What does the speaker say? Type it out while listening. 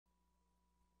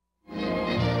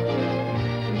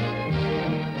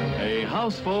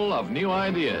house full of new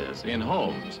ideas in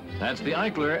homes. That's the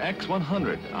Eichler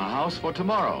X100, a house for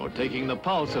tomorrow, taking the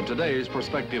pulse of today's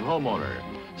prospective homeowner.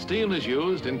 Steel is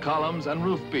used in columns and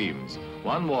roof beams.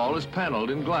 One wall is paneled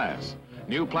in glass.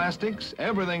 New plastics,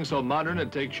 everything so modern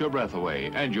it takes your breath away,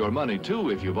 and your money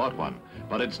too if you bought one.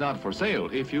 But it's not for sale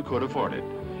if you could afford it.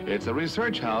 It's a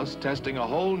research house testing a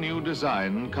whole new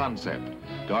design concept.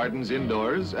 Gardens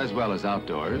indoors as well as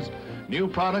outdoors. New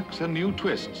products and new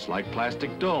twists like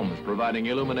plastic domes providing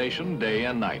illumination day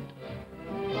and night.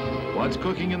 What's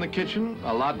cooking in the kitchen?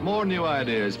 A lot more new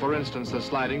ideas. For instance, a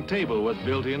sliding table with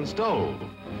built-in stove.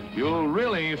 You'll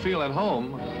really feel at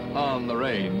home on the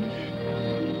range.